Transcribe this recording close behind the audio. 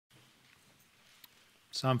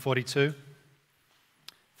Psalm 42.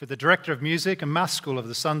 For the director of music, a maskil of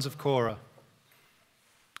the sons of Korah.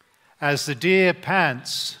 As the deer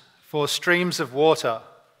pants for streams of water,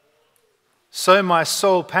 so my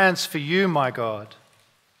soul pants for you, my God.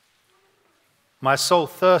 My soul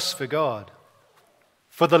thirsts for God,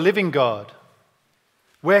 for the living God.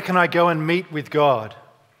 Where can I go and meet with God?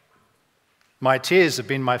 My tears have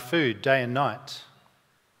been my food day and night,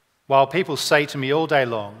 while people say to me all day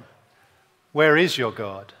long, where is your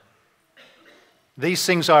God? These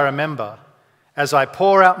things I remember as I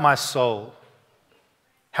pour out my soul,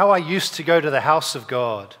 how I used to go to the house of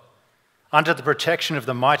God, under the protection of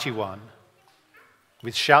the Mighty One,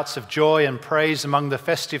 with shouts of joy and praise among the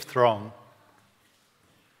festive throng.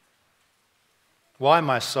 Why,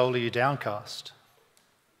 my soul, are you downcast?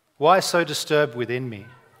 Why so disturbed within me?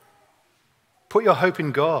 Put your hope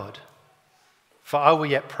in God, for I will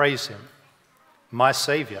yet praise him, my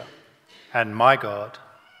Saviour and my God.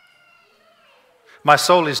 My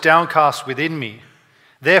soul is downcast within me,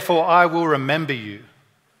 therefore I will remember you.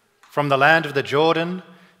 From the land of the Jordan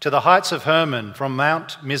to the heights of Hermon, from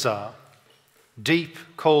Mount Mizar, deep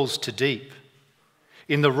calls to deep.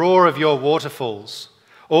 In the roar of your waterfalls,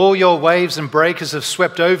 all your waves and breakers have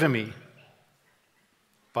swept over me.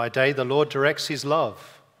 By day the Lord directs his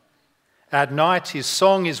love. At night his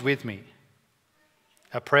song is with me,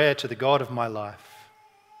 a prayer to the God of my life.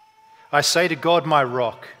 I say to God, my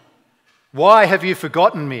rock, why have you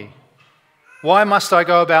forgotten me? Why must I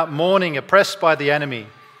go about mourning, oppressed by the enemy?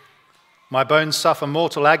 My bones suffer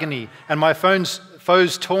mortal agony, and my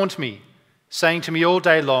foes taunt me, saying to me all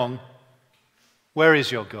day long, where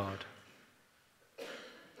is your God?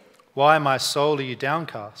 Why, my soul, are you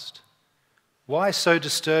downcast? Why so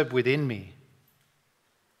disturbed within me?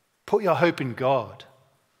 Put your hope in God,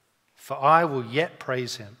 for I will yet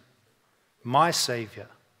praise him, my Saviour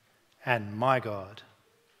and my God.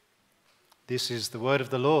 This is the word of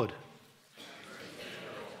the Lord.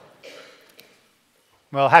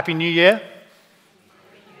 Well, Happy New Year.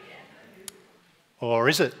 Or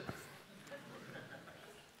is it?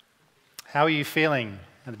 How are you feeling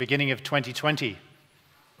at the beginning of 2020?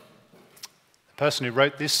 The person who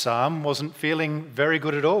wrote this psalm wasn't feeling very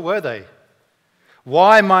good at all, were they?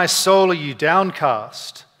 Why, my soul, are you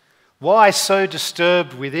downcast? Why so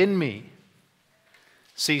disturbed within me?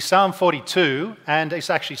 See, Psalm 42, and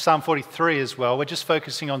it's actually Psalm 43 as well. We're just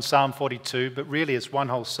focusing on Psalm 42, but really it's one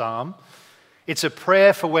whole psalm. It's a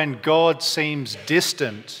prayer for when God seems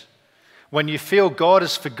distant, when you feel God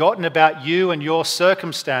has forgotten about you and your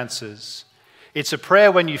circumstances. It's a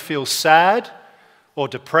prayer when you feel sad or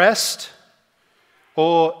depressed,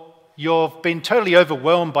 or you've been totally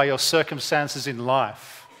overwhelmed by your circumstances in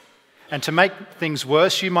life. And to make things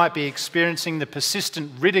worse, you might be experiencing the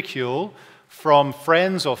persistent ridicule from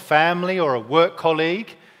friends or family or a work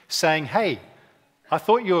colleague saying, hey, I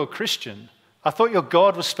thought you were a Christian. I thought your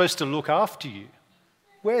God was supposed to look after you.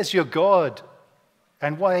 Where's your God?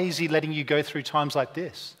 And why is he letting you go through times like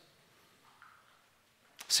this?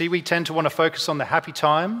 See, we tend to want to focus on the happy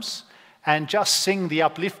times and just sing the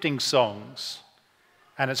uplifting songs.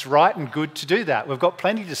 And it's right and good to do that. We've got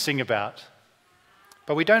plenty to sing about.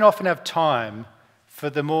 But we don't often have time for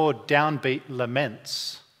the more downbeat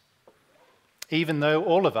laments, even though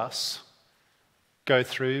all of us go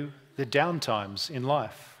through the down times in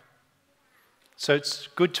life. So it's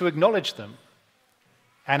good to acknowledge them.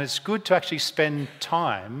 And it's good to actually spend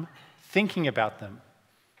time thinking about them.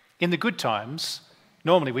 In the good times,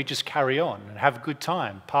 normally we just carry on and have a good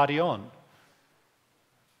time, party on.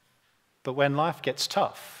 But when life gets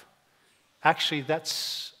tough, actually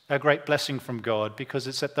that's a great blessing from God, because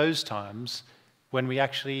it's at those times when we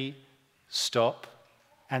actually stop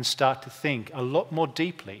and start to think a lot more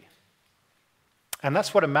deeply. And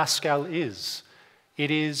that's what a maskil is.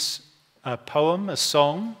 It is a poem, a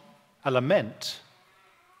song, a lament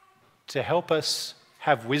to help us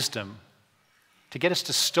have wisdom, to get us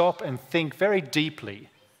to stop and think very deeply,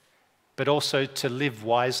 but also to live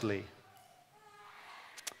wisely.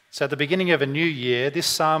 So at the beginning of a new year, this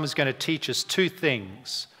psalm is going to teach us two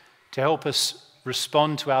things to help us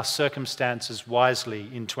respond to our circumstances wisely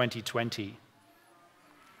in 2020.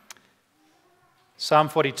 Psalm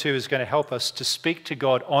 42 is going to help us to speak to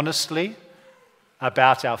God honestly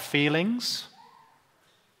about our feelings,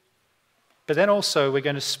 but then also we're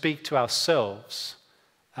going to speak to ourselves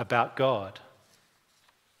about God.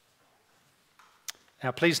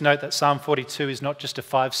 Now, please note that Psalm 42 is not just a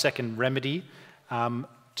 5-second remedy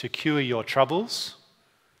to cure your troubles.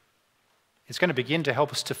 It's going to begin to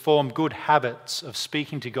help us to form good habits of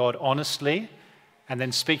speaking to God honestly and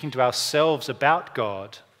then speaking to ourselves about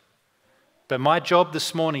God. But my job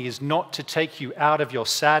this morning is not to take you out of your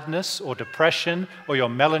sadness or depression or your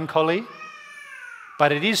melancholy,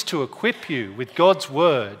 but it is to equip you with God's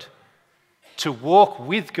word to walk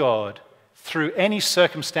with God through any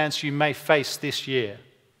circumstance you may face this year.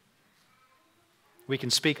 We can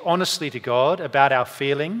speak honestly to God about our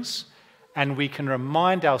feelings, and we can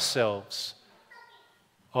remind ourselves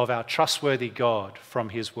of our trustworthy God from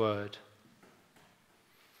his word.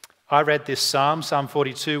 I read this Psalm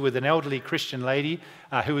 42, with an elderly Christian lady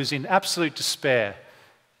who was in absolute despair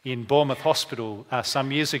in Bournemouth Hospital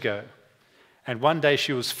some years ago. And one day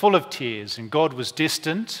she was full of tears and God was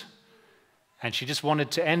distant and she just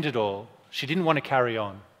wanted to end it all. She didn't want to carry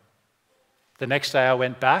on. The next day I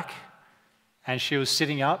went back and she was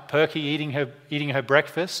sitting up, perky, eating her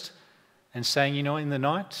breakfast and saying, you know, in the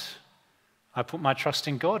night, I put my trust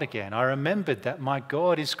in God again. I remembered that my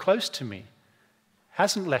God is close to me,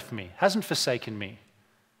 hasn't left me, hasn't forsaken me.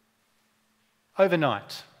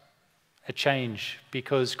 Overnight, a change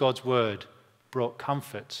because God's word brought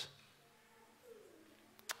comfort.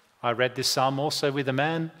 I read this psalm also with a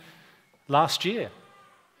man last year,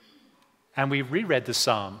 and we reread the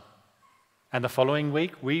psalm. And the following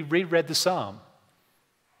week, we reread the psalm.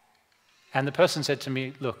 And the person said to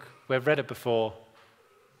me, look, we've read it before.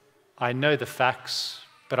 I know the facts,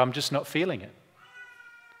 but I'm just not feeling it.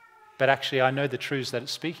 But actually, I know the truths that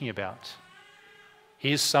it's speaking about.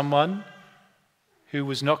 Here's someone who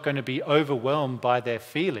was not going to be overwhelmed by their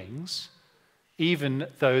feelings, even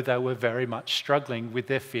though they were very much struggling with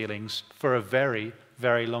their feelings for a very,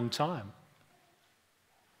 very long time.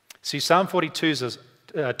 See, Psalm 42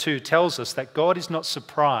 tells us that God is not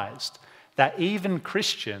surprised that even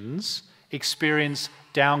Christians experience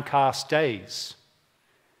downcast days.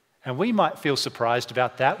 And we might feel surprised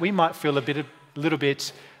about that. We might feel a little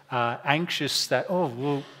bit anxious that, oh,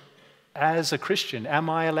 well, as a Christian, am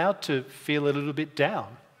I allowed to feel a little bit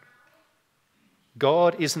down?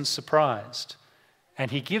 God isn't surprised.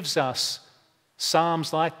 And he gives us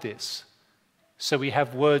psalms like this so we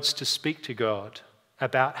have words to speak to God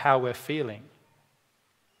about how we're feeling.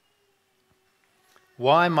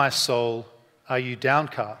 Why, my soul, are you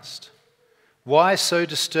downcast? Why so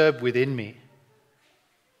disturbed within me?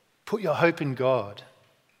 Put your hope in God,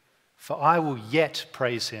 for I will yet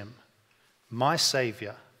praise him, my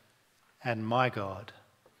Saviour and my God.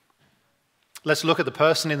 Let's look at the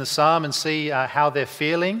person in the psalm and see how they're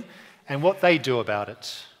feeling and what they do about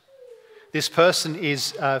it. This person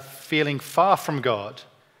is feeling far from God,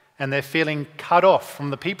 and they're feeling cut off from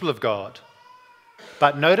the people of God.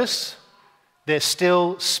 But notice, they're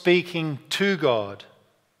still speaking to God.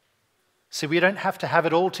 See, we don't have to have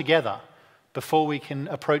it all together before we can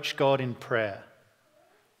approach God in prayer.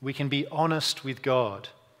 We can be honest with God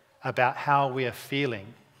about how we are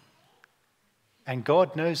feeling. And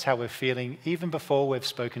God knows how we're feeling even before we've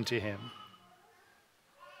spoken to him.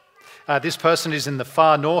 This person is in the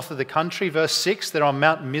far north of the country. Verse 6, they're on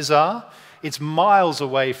Mount Mizar. It's miles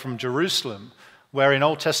away from Jerusalem, where in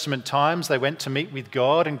Old Testament times they went to meet with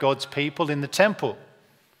God and God's people in the temple.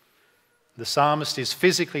 The psalmist is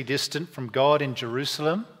physically distant from God in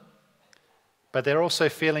Jerusalem, but they're also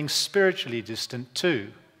feeling spiritually distant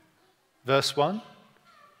too. Verse 1,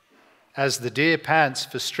 as the deer pants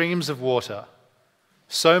for streams of water,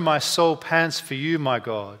 so my soul pants for you, my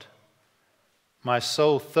God. My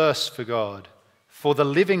soul thirsts for God, for the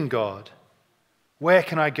living God. Where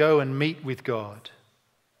can I go and meet with God?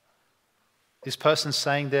 This person's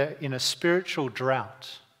saying they're in a spiritual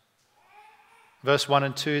drought. Verse 1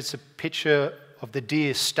 and 2, it's a picture of the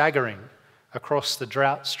deer staggering across the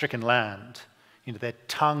drought-stricken land, their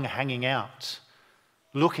tongue hanging out,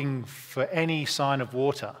 looking for any sign of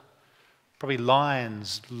water. Probably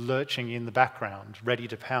lions lurching in the background, ready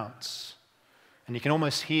to pounce. And you can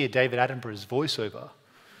almost hear David Attenborough's voiceover.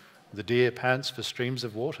 The deer pants for streams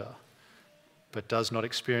of water, but does not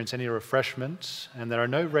experience any refreshment, and there are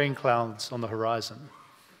no rain clouds on the horizon.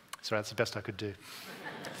 So that's the best I could do.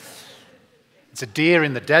 It's a deer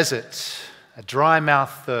in the desert, a dry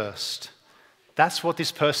mouth thirst. That's what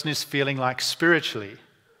this person is feeling like spiritually.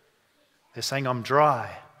 They're saying, I'm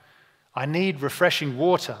dry. I need refreshing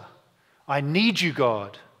water. I need you,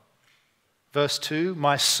 God. Verse 2,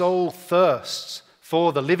 my soul thirsts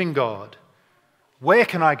for the living God. Where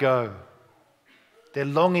can I go? They're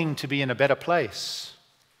longing to be in a better place.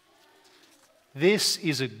 This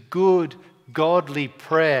is a good, godly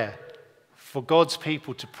prayer for God's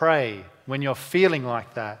people to pray when you're feeling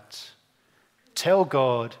like that. Tell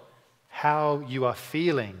God how you are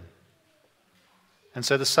feeling. And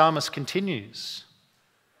so the psalmist continues.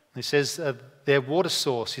 He says their water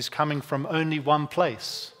source is coming from only one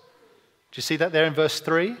place. Do you see that there in verse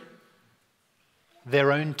 3?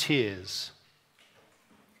 their own tears.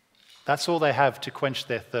 That's all they have to quench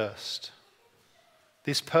their thirst.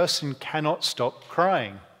 This person cannot stop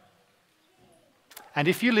crying. And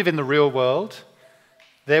if you live in the real world,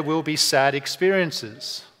 there will be sad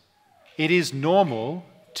experiences. It is normal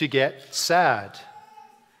to get sad.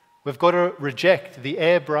 We've got to reject the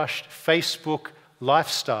airbrushed Facebook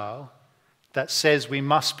lifestyle that says we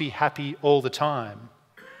must be happy all the time.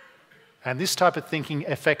 And this type of thinking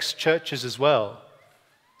affects churches as well.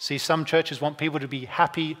 See, some churches want people to be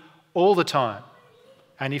happy all the time.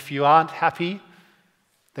 And if you aren't happy,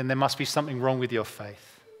 then there must be something wrong with your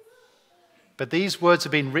faith. But these words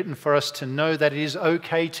have been written for us to know that it is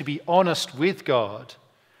okay to be honest with God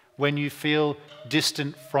when you feel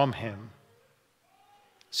distant from Him.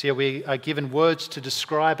 See, we are given words to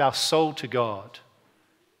describe our soul to God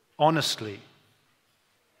honestly.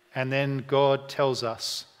 And then God tells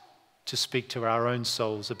us to speak to our own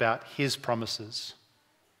souls about His promises.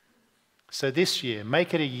 So this year,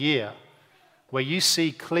 make it a year where you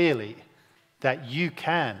see clearly that you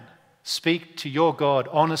can speak to your God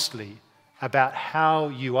honestly about how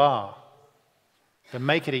you are. But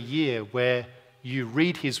make it a year where you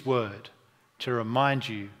read His word to remind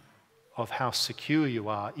you of how secure you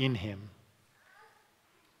are in Him.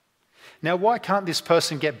 Now, why can't this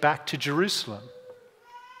person get back to Jerusalem?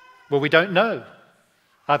 Well, we don't know.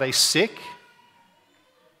 Are they sick?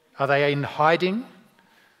 Are they in hiding?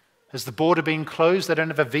 Has the border been closed? They don't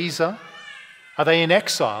have a visa? Are they in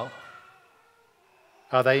exile?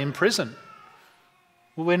 Are they in prison?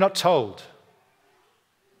 Well, we're not told.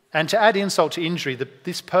 And to add insult to injury,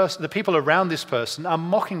 the people around this person are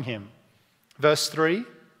mocking him. Verse 3,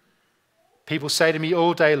 people say to me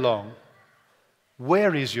all day long,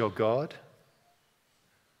 "Where is your God?"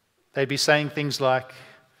 They'd be saying things like,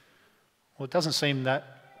 "Well, it doesn't seem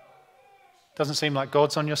like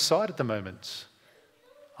God's on your side at the moment.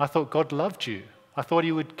 I thought God loved you. I thought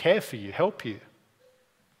He would care for you, help you.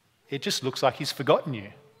 It just looks like He's forgotten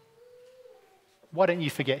you. Why don't you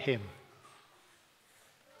forget Him?"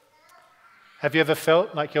 Have you ever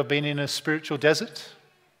felt like you've been in a spiritual desert?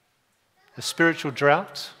 A spiritual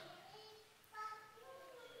drought?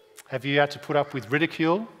 Have you had to put up with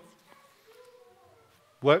ridicule?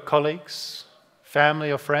 Work colleagues,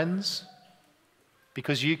 family or friends?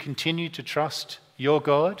 Because you continue to trust your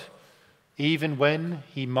God, even when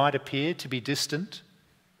He might appear to be distant?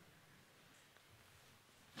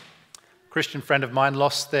 A Christian friend of mine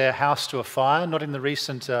lost their house to a fire, not in the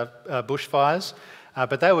recent bushfires,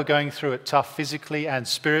 but they were going through it tough physically and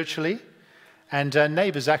spiritually. And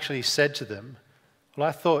neighbours actually said to them, "Well,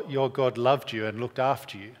 I thought your God loved you and looked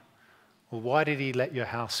after you. Well, why did He let your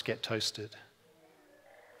house get toasted?"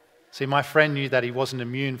 See, my friend knew that he wasn't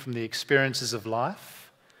immune from the experiences of life,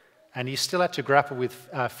 and he still had to grapple with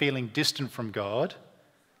feeling distant from God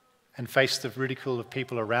and face the ridicule of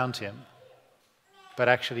people around him. But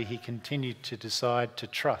actually, he continued to decide to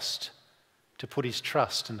trust, to put his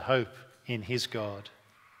trust and hope in his God.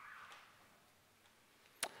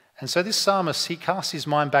 And so this psalmist, he casts his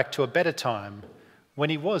mind back to a better time when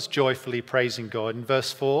he was joyfully praising God. In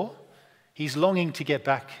verse 4, he's longing to get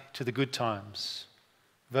back to the good times.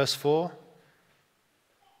 Verse 4,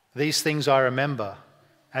 "These things I remember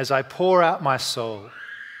as I pour out my soul,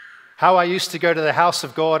 how I used to go to the house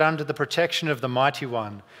of God under the protection of the Mighty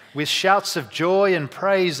One, with shouts of joy and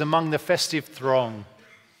praise among the festive throng."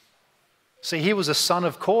 See, he was a son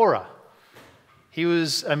of Korah. He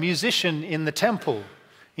was a musician in the temple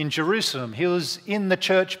in Jerusalem. He was in the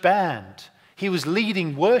church band. He was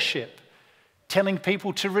leading worship, telling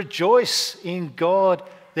people to rejoice in God,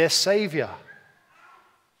 their Saviour.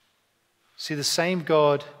 See, the same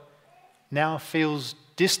God now feels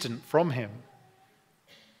distant from him,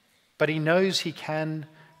 but he knows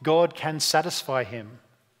God can satisfy him,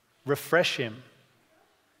 refresh him.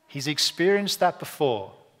 He's experienced that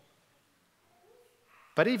before.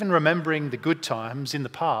 But even remembering the good times in the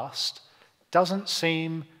past doesn't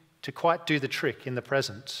seem to quite do the trick in the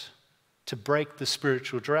present, to break the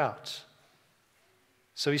spiritual drought.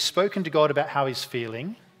 So he's spoken to God about how he's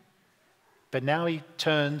feeling, but now he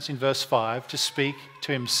turns in verse 5 to speak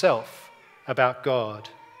to himself about God.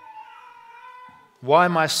 "Why,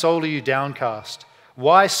 my soul, are you downcast?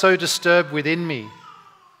 Why so disturbed within me?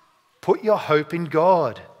 Put your hope in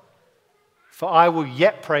God, for I will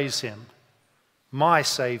yet praise Him, my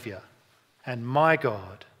Saviour and my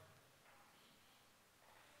God."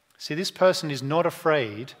 See, this person is not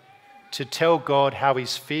afraid to tell God how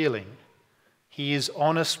he's feeling. He is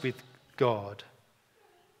honest with God.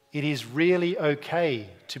 It is really okay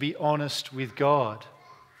to be honest with God.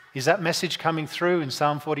 Is that message coming through in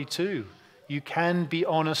Psalm 42? You can be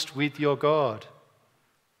honest with your God.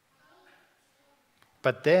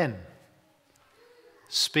 But then,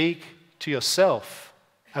 speak to yourself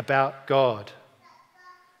about God.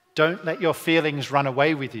 Don't let your feelings run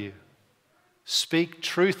away with you. Speak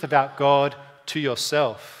truth about God to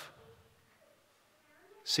yourself.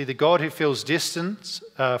 See, the God who feels distance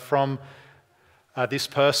from this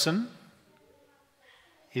person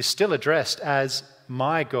is still addressed as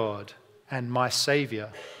my God and my Saviour.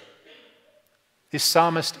 This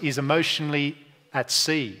psalmist is emotionally at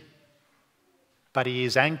sea, but he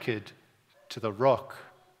is anchored to the rock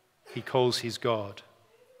he calls his God.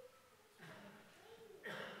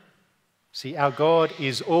 See, our God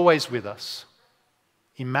is always with us.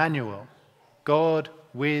 Emmanuel, God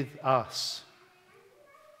with us.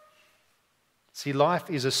 See, life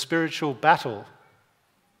is a spiritual battle.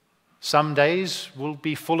 Some days will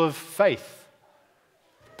be full of faith,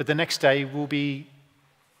 but the next day will be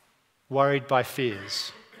worried by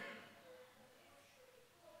fears.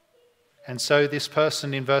 And so this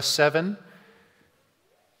person in verse 7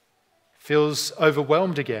 feels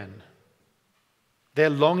overwhelmed again. They're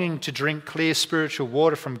longing to drink clear spiritual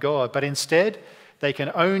water from God, but instead they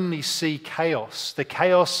can only see chaos, the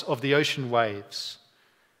chaos of the ocean waves.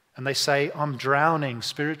 And they say, I'm drowning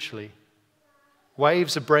spiritually.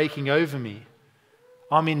 Waves are breaking over me.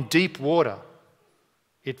 I'm in deep water.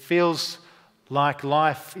 It feels like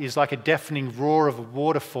life is like a deafening roar of a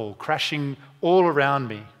waterfall crashing all around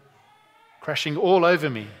me, crashing all over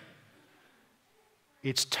me.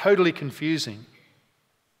 It's totally confusing.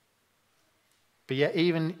 But yet,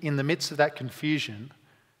 even in the midst of that confusion,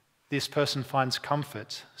 this person finds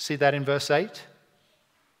comfort. See that in verse 8?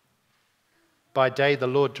 By day, the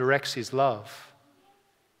Lord directs his love.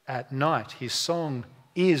 At night, his song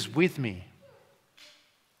is with me.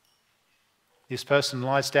 This person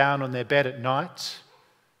lies down on their bed at night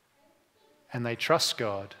and they trust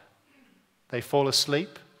God. They fall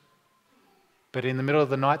asleep, but in the middle of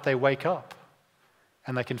the night, they wake up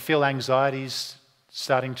and they can feel anxieties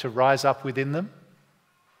starting to rise up within them.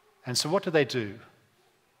 And so what do?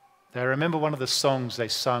 They remember one of the songs they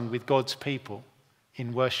sung with God's people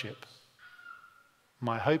in worship.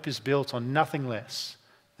 My hope is built on nothing less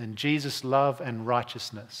than Jesus' love and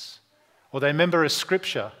righteousness. Or they remember a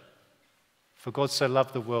scripture, for God so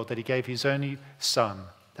loved the world that he gave his only Son,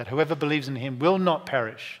 that whoever believes in him will not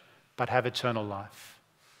perish, but have eternal life.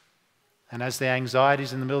 And as the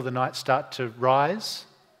anxieties in the middle of the night start to rise,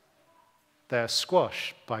 they are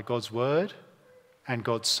squashed by God's word and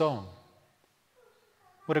God's song.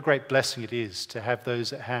 What a great blessing it is to have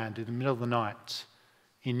those at hand in the middle of the night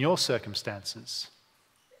in your circumstances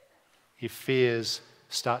if fears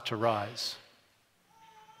start to rise.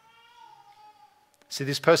 See,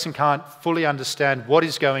 this person can't fully understand what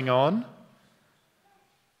is going on,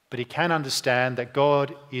 but he can understand that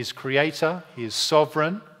God is creator, he is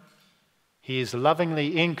sovereign, he is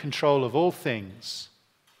lovingly in control of all things,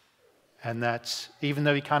 and that even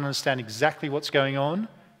though he can't understand exactly what's going on,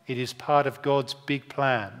 it is part of God's big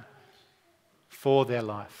plan for their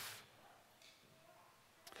life.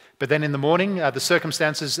 But then in the morning, the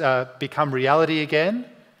circumstances become reality again,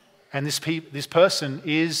 and this person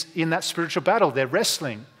is in that spiritual battle. They're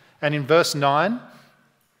wrestling. And in verse 9,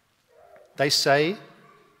 they say,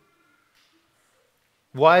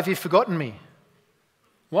 why have you forgotten me?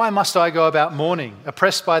 Why must I go about mourning,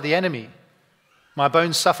 oppressed by the enemy? My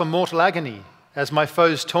bones suffer mortal agony as my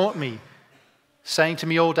foes taunt me, saying to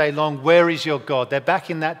me all day long, where is your God? They're back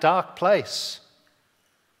in that dark place.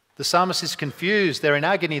 The psalmist is confused. They're in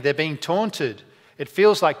agony. They're being taunted. It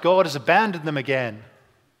feels like God has abandoned them again.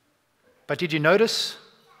 But did you notice?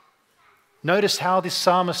 Notice how this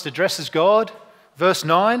psalmist addresses God? Verse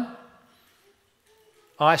 9,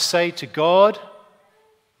 I say to God,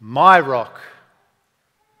 my rock.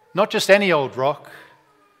 Not just any old rock,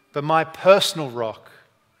 but my personal rock.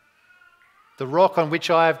 The rock on which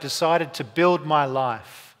I have decided to build my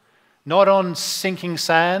life. Not on sinking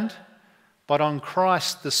sand, but on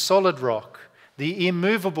Christ, the solid rock, the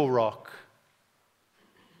immovable rock.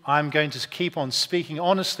 I'm going to keep on speaking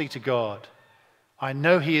honestly to God. I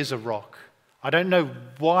know he is a rock. I don't know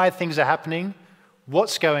why things are happening,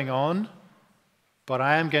 what's going on, but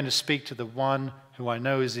I am going to speak to the one who I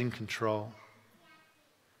know is in control.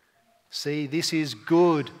 See, this is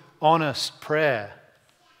good, honest prayer,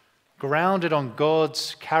 grounded on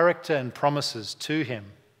God's character and promises to him.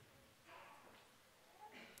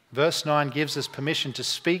 Verse 9 gives us permission to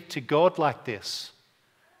speak to God like this,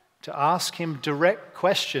 to ask him direct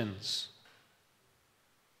questions.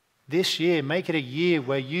 This year, make it a year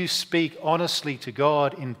where you speak honestly to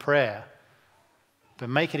God in prayer, but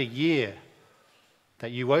make it a year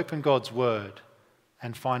that you open God's word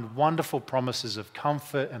and find wonderful promises of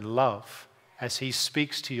comfort and love as he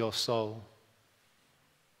speaks to your soul.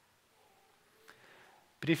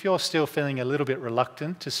 But if you're still feeling a little bit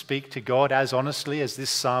reluctant to speak to God as honestly as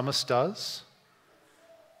this psalmist does,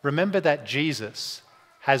 remember that Jesus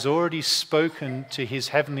has already spoken to his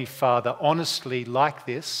heavenly Father honestly like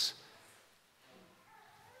this.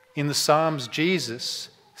 In the Psalms, Jesus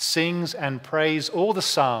sings and prays all the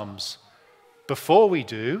Psalms before we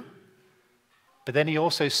do, but then he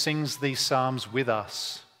also sings these Psalms with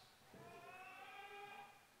us.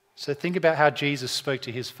 So think about how Jesus spoke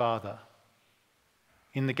to his Father.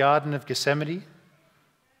 In the Garden of Gethsemane,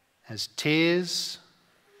 as tears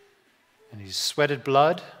and his sweated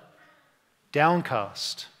blood,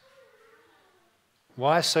 downcast.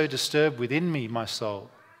 Why so disturbed within me, my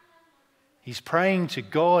soul? He's praying to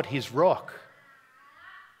God, his rock.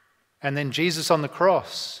 And then Jesus on the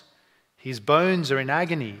cross, his bones are in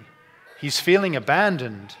agony. He's feeling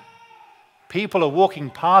abandoned. People are walking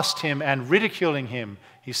past him and ridiculing him.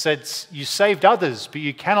 He said, "You saved others, but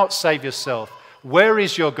you cannot save yourself. Where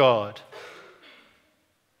is your God?"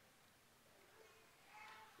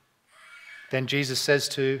 Then Jesus says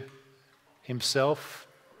to himself,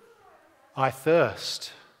 "I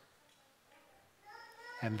thirst."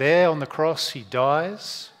 And there on the cross he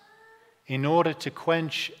dies in order to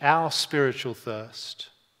quench our spiritual thirst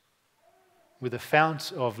with a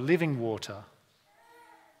fount of living water.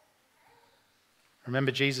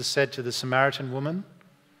 Remember, Jesus said to the Samaritan woman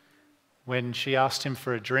when she asked him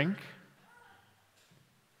for a drink,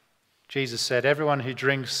 Jesus said, "Everyone who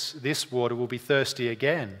drinks this water will be thirsty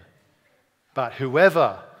again. But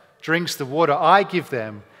whoever drinks the water I give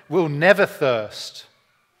them will never thirst.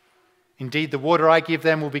 Indeed, the water I give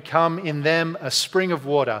them will become in them a spring of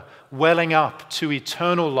water, welling up to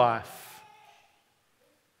eternal life."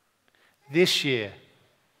 This year,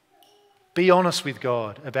 be honest with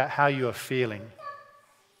God about how you are feeling.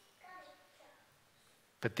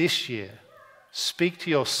 But this year, speak to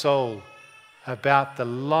your soul about the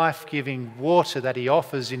life-giving water that he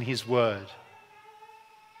offers in his word.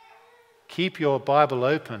 Keep your Bible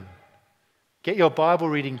open. Get your Bible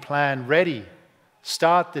reading plan ready.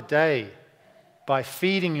 Start the day by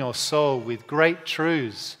feeding your soul with great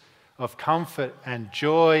truths of comfort and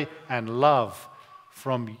joy and love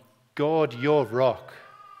from God, your rock.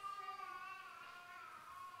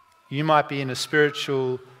 You might be in a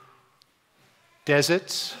spiritual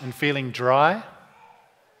desert and feeling dry.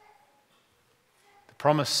 The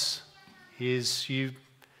promise is you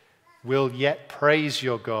will yet praise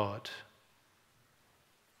your God.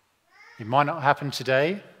 It might not happen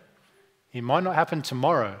today. It might not happen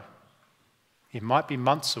tomorrow. It might be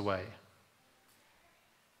months away.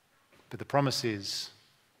 But the promise is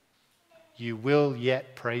you will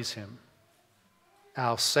yet praise him,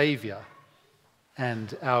 our Saviour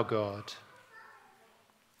and our God.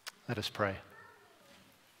 Let us pray.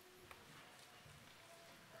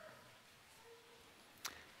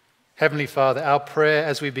 Heavenly Father, our prayer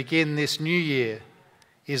as we begin this new year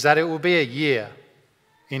is that it will be a year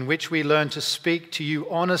in which we learn to speak to you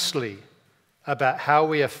honestly about how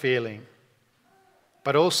we are feeling,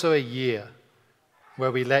 but also a year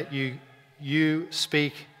where we let you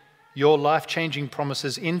speak your life-changing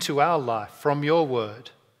promises into our life from your word,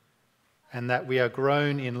 and that we are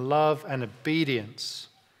grown in love and obedience,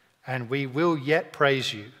 and we will yet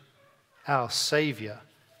praise you, our Saviour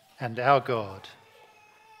and our God.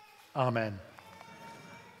 Amen.